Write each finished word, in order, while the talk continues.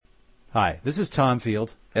Hi, this is Tom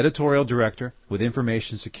Field, Editorial Director with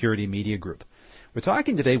Information Security Media Group. We're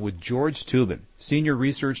talking today with George Toobin, Senior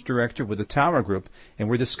Research Director with the Tower Group, and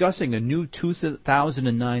we're discussing a new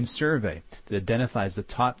 2009 survey that identifies the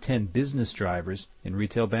top 10 business drivers in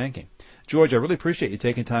retail banking. George, I really appreciate you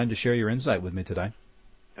taking time to share your insight with me today.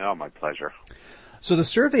 Oh, my pleasure. So the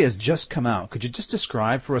survey has just come out. Could you just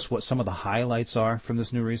describe for us what some of the highlights are from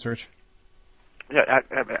this new research? Yeah,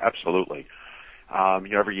 absolutely.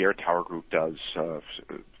 Every year Tower Group does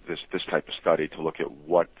this type of study to look at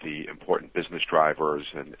what the important business drivers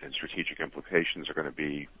and strategic implications are going to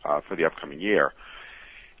be for the upcoming year.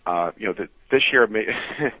 This year,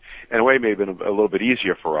 in a way, may have been a little bit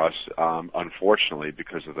easier for us, unfortunately,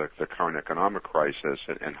 because of the current economic crisis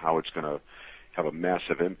and how it's going to have a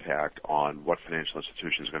massive impact on what financial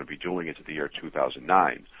institutions are going to be doing into the year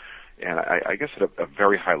 2009. And I guess at a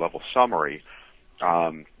very high-level summary,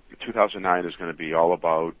 2009 is going to be all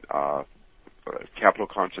about capital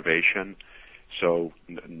conservation, so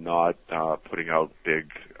not putting out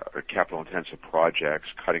big capital-intensive projects,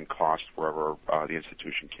 cutting costs wherever the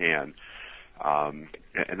institution can. And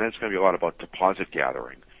then it's going to be a lot about deposit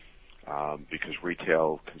gathering, because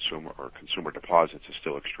retail consumer deposits is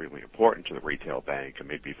still extremely important to the retail bank, and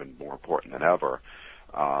maybe even more important than ever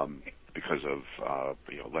because of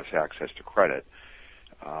less access to credit.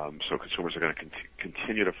 So consumers are going to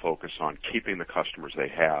continue to focus on keeping the customers they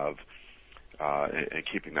have and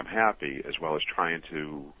keeping them happy, as well as trying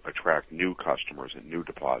to attract new customers and new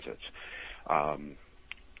deposits.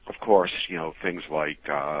 Of course, things like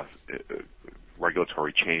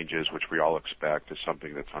regulatory changes, which we all expect, is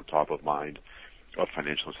something that's on top of mind of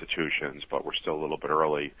financial institutions, but we're still a little bit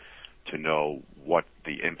early to know what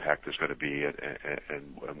the impact is going to be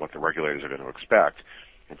and what the regulators are going to expect.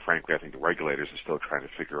 And frankly, I think the regulators are still trying to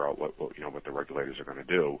figure out what the regulators are going to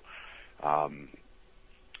do. And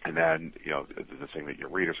then, the thing that your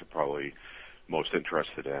readers are probably most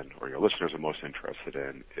interested in, or your listeners are most interested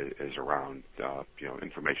in, is around,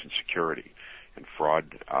 information security and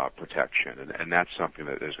fraud protection. And that's something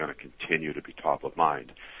that is going to continue to be top of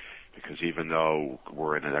mind, because even though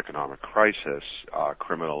we're in an economic crisis,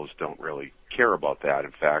 criminals don't really care about that.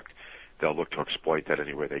 In fact, they'll look to exploit that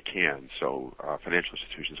any way they can. So financial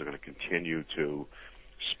institutions are going to continue to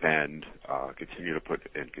spend, continue to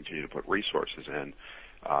put resources in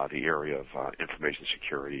the area of information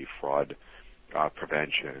security, fraud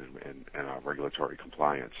prevention, and regulatory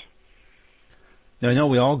compliance. Now, I know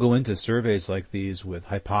we all go into surveys like these with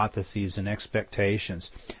hypotheses and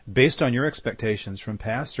expectations. Based on your expectations from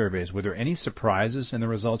past surveys, were there any surprises in the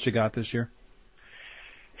results you got this year?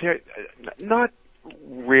 Not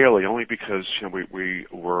really, only because we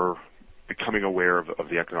were becoming aware of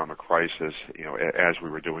the economic crisis, as we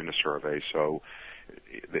were doing the survey. So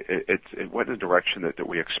it went in the direction that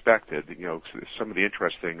we expected. Some of the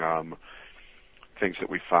interesting things that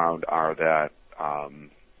we found are that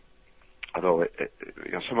although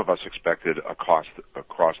some of us expected across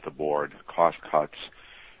the board cost cuts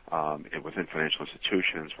within financial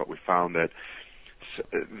institutions, but we found that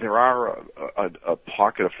there are a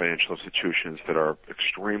pocket of financial institutions that are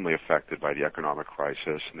extremely affected by the economic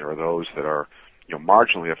crisis, and there are those that are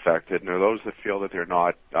marginally affected, and there are those that feel that they're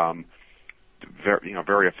not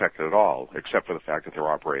very affected at all, except for the fact that they're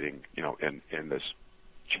operating in this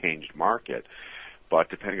changed market. But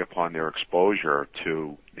depending upon their exposure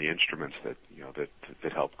to the instruments that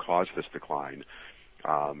help cause this decline,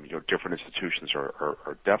 different institutions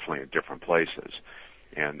are definitely in different places.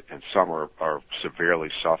 And some are severely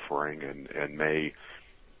suffering and may,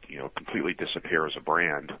 completely disappear as a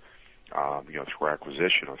brand, through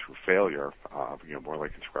acquisition or through failure, more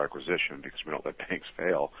likely through acquisition because we don't let banks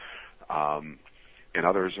fail. And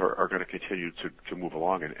others are going to continue to move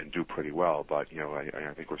along and do pretty well. But,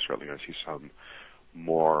 I think we're certainly going to see some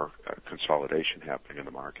more consolidation happening in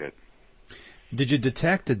the market. Did you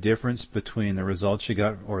detect a difference between the results you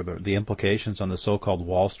got or the implications on the so-called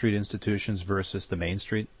Wall Street institutions versus the Main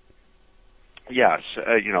Street? Yes,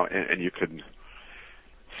 and you can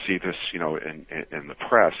see this, in the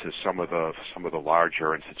press, is some of the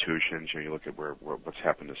larger institutions. You look at what's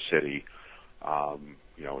happened to Citi,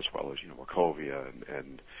 as well as Wachovia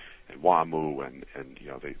and WAMU and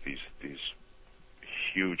these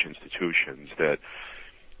huge institutions that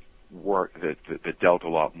dealt a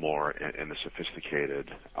lot more in the sophisticated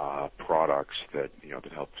products that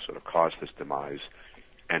help sort of cause this demise,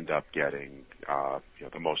 end up getting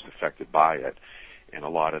the most affected by it, and a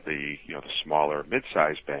lot of the smaller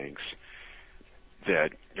mid-sized banks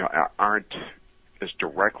that aren't as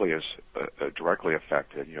directly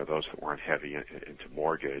affected, those that weren't heavy into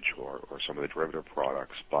mortgage or some of the derivative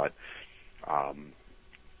products, but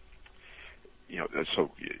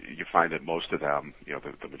so you find that most of them,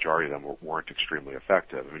 the majority of them weren't extremely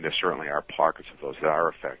effective. I mean, there certainly are pockets of those that are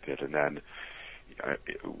affected, and then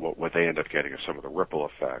what they end up getting is some of the ripple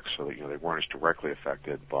effects. So that, they weren't as directly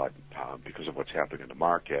affected, but because of what's happening in the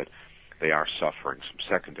market, they are suffering some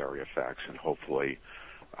secondary effects, and hopefully,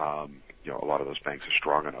 a lot of those banks are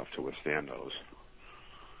strong enough to withstand those.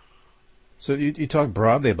 So you talk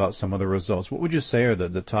broadly about some of the results. What would you say are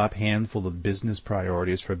the top handful of business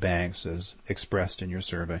priorities for banks as expressed in your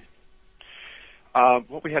survey?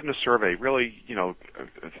 What we had in the survey, really, the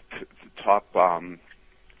top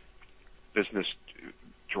business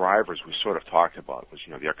drivers we sort of talked about was,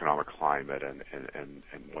 the economic climate and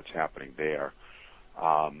what's happening there.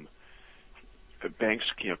 The banks,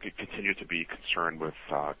 continue to be concerned with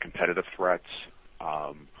competitive threats,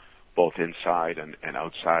 both inside and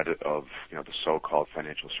outside of, the so-called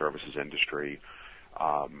financial services industry.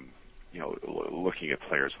 Looking at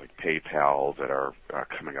players like PayPal that are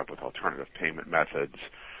coming up with alternative payment methods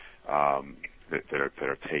that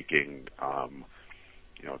are taking,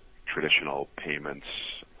 traditional payments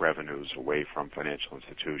revenues away from financial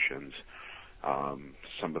institutions.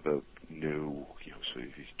 Some of the new, so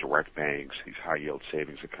these direct banks, these high-yield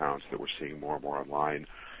savings accounts that we're seeing more and more online,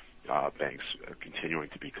 banks are continuing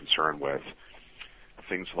to be concerned with.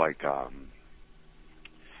 Things like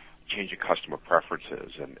changing customer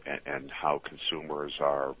preferences and how consumers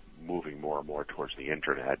are moving more and more towards the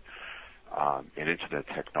Internet and Internet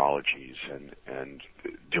technologies and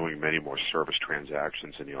doing many more service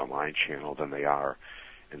transactions in the online channel than they are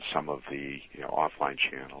in some of the offline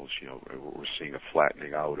channels. We're seeing a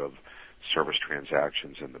flattening out of service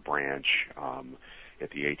transactions in the branch,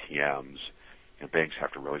 at the ATMs, and banks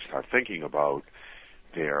have to really start thinking about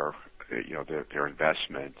their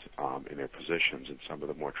investment in their positions in some of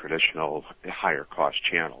the more traditional, higher cost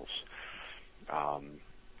channels.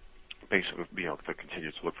 Banks, to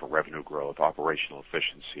continue to look for revenue growth, operational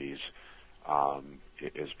efficiencies,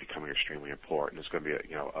 is becoming extremely important. There's going to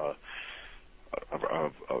be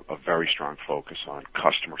a very strong focus on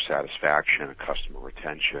customer satisfaction and customer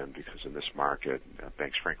retention, because in this market,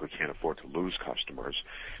 banks frankly can't afford to lose customers,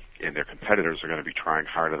 and their competitors are going to be trying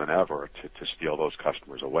harder than ever to steal those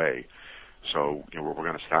customers away. So we're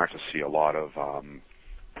going to start to see a lot of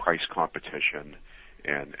price competition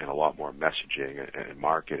and a lot more messaging and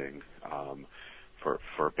marketing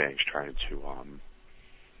for banks trying to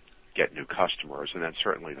get new customers, and then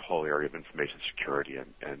certainly the whole area of information security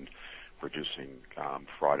and reducing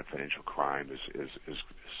fraud and financial crime is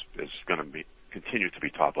going to continue to be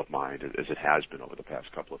top of mind, as it has been over the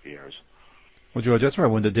past couple of years. Well, George, that's where I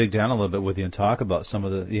wanted to dig down a little bit with you and talk about some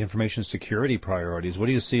of the information security priorities. What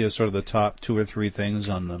do you see as sort of the top 2 or 3 things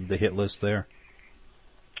on the hit list there?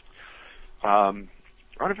 On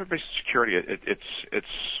information security,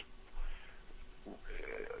 it's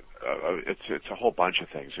a whole bunch of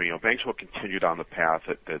things. Banks will continue down the path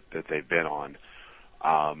that they've been on.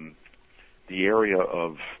 The area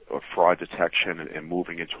of fraud detection and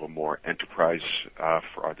moving into a more enterprise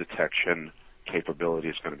fraud detection capability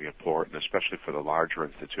is going to be important, especially for the larger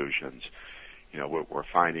institutions. We're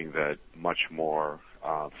finding that much more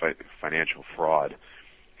financial fraud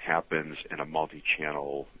happens in a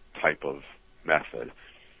multi-channel type of method,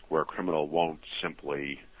 where a criminal won't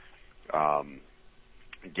simply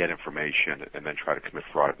get information and then try to commit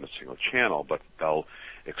fraud in a single channel, but they'll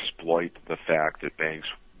exploit the fact that banks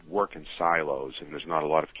work in silos and there's not a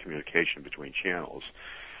lot of communication between channels.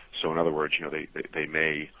 So in other words, they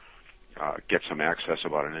may get some access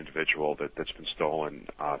about an individual that's been stolen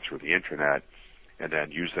through the Internet, and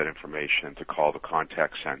then use that information to call the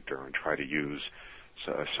contact center and try to use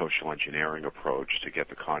a social engineering approach to get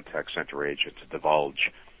the contact center agent to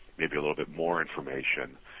divulge maybe a little bit more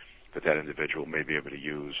information that individual may be able to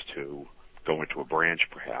use to go into a branch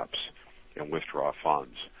perhaps and withdraw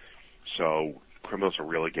funds. So criminals are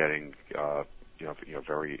really getting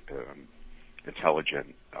very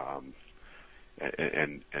intelligent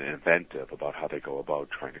and inventive about how they go about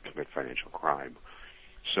trying to commit financial crime.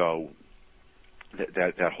 So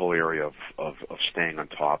that whole area of staying on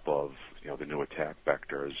top of the new attack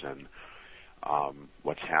vectors and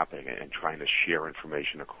what's happening, and trying to share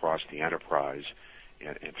information across the enterprise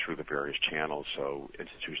and through the various channels, so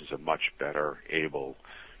institutions are much better able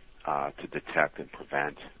to detect and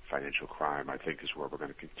prevent financial crime, I think is where we're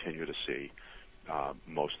going to continue to see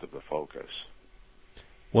most of the focus.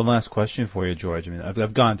 One last question for you, George. I mean,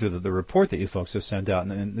 I've gone through the report that you folks have sent out,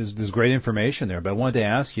 and there's great information there, but I wanted to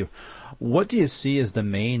ask you, what do you see as the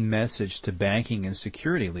main message to banking and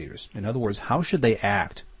security leaders? In other words, how should they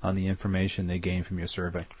act on the information they gain from your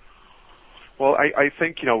survey? Well, I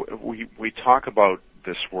think, we talk about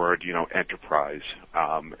this word, enterprise.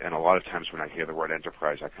 And a lot of times when I hear the word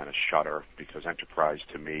enterprise, I kind of shudder, because enterprise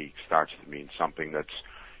to me starts to mean something that's,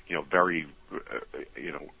 very,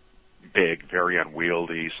 big, very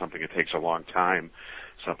unwieldy, something that takes a long time,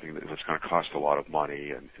 something that's going to cost a lot of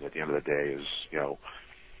money, and at the end of the day is,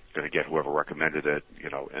 going to get whoever recommended it,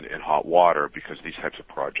 in hot water, because these types of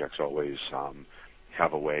projects always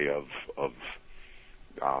have a way of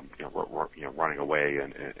running away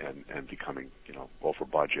and becoming, over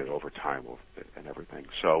budget, over time, and everything.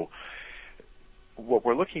 So what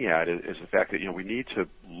we're looking at is the fact that, we need to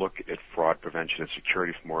look at fraud prevention and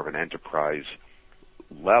security from more of an enterprise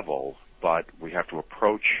level, but we have to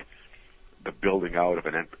approach the building out of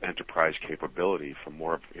an enterprise capability from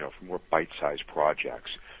more bite-sized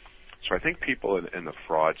projects. So I think people in the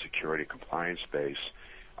fraud, security, compliance space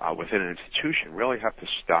within an institution really have to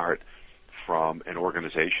start from an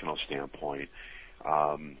organizational standpoint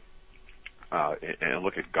and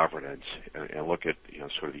look at governance and look at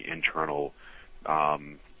sort of the internal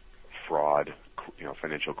fraud,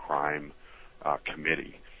 financial crime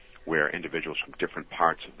committee, where individuals from different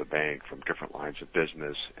parts of the bank, from different lines of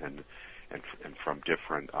business, and from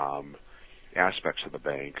different aspects of the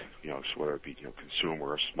bank, so whether it be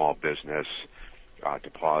consumer, small business,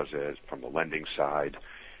 deposits, from the lending side,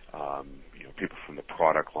 people from the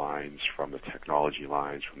product lines, from the technology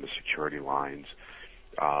lines, from the security lines,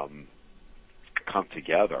 come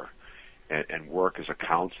together and work as a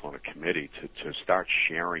council and a committee to start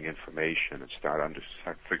sharing information and start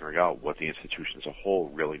figuring out what the institution as a whole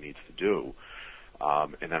really needs to do,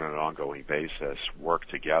 and then on an ongoing basis work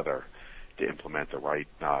together to implement the right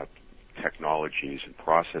technologies and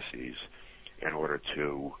processes in order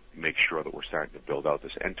to make sure that we're starting to build out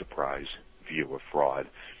this enterprise view of fraud,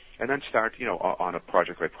 and then start, on a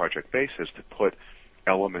project-by-project basis to put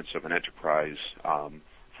elements of an enterprise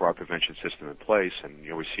fraud prevention system in place. And,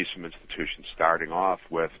 we see some institutions starting off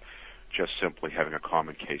with just simply having a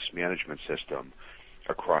common case management system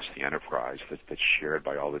across the enterprise that's shared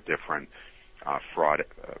by all the different fraud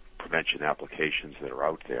prevention applications that are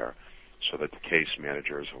out there, so that the case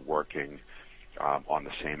managers are working on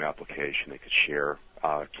the same application. They could share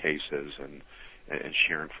cases and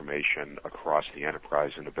share information across the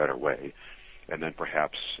enterprise in a better way. And then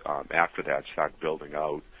perhaps after that, start building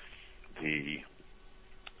out the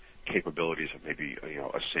capabilities of maybe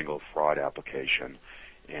a single fraud application,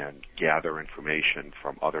 and gather information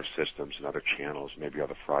from other systems and other channels, maybe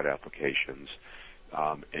other fraud applications,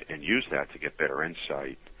 and use that to get better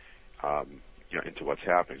insight into what's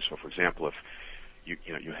happening. So, for example, if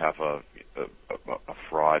you have a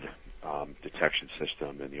fraud detection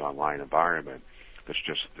system in the online environment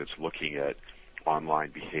that's looking at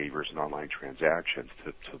online behaviors and online transactions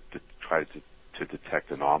to try to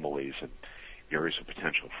detect anomalies and areas of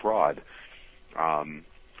potential fraud,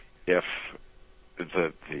 if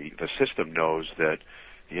the system knows that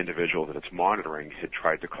the individual that it's monitoring had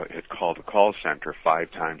called the call center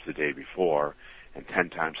 5 times the day before and 10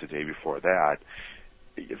 times the day before that,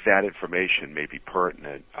 that information may be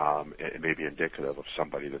pertinent. It may be indicative of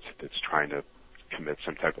somebody that's trying to commit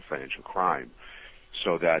some type of financial crime.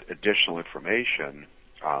 So that additional information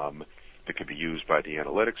that could be used by the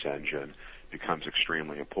analytics engine becomes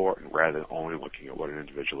extremely important, rather than only looking at what an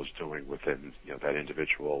individual is doing within that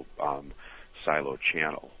individual siloed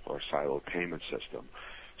channel or siloed payment system.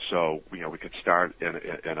 So we could start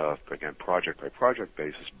in a again project by project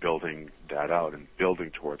basis, building that out and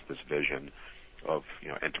building towards this vision of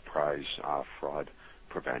enterprise fraud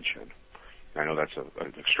prevention. I know that's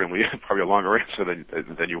an extremely probably a longer answer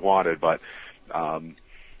than you wanted, but that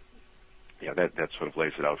sort of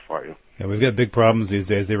lays it out for you. Yeah, we've got big problems these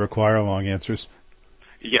days. They require long answers.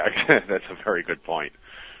 Yeah, that's a very good point.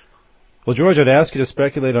 Well, George, I'd ask you to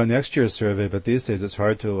speculate on next year's survey, but these days it's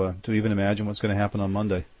hard to even imagine what's going to happen on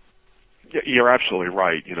Monday. Yeah, you're absolutely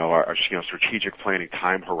right. Our strategic planning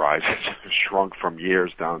time horizons have shrunk from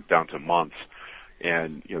years down to months,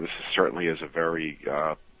 and this certainly is a very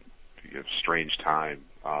strange time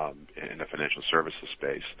in the financial services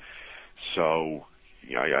space. So,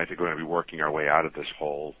 I think we're going to be working our way out of this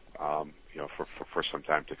hole, for some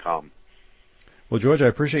time to come. Well, George, I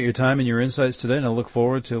appreciate your time and your insights today, and I look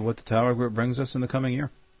forward to what the Tower Group brings us in the coming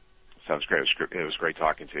year. Sounds great. It was great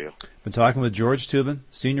talking to you. Been talking with George Toobin,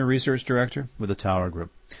 Senior Research Director with the Tower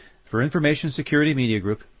Group. For Information Security Media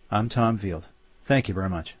Group, I'm Tom Field. Thank you very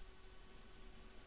much.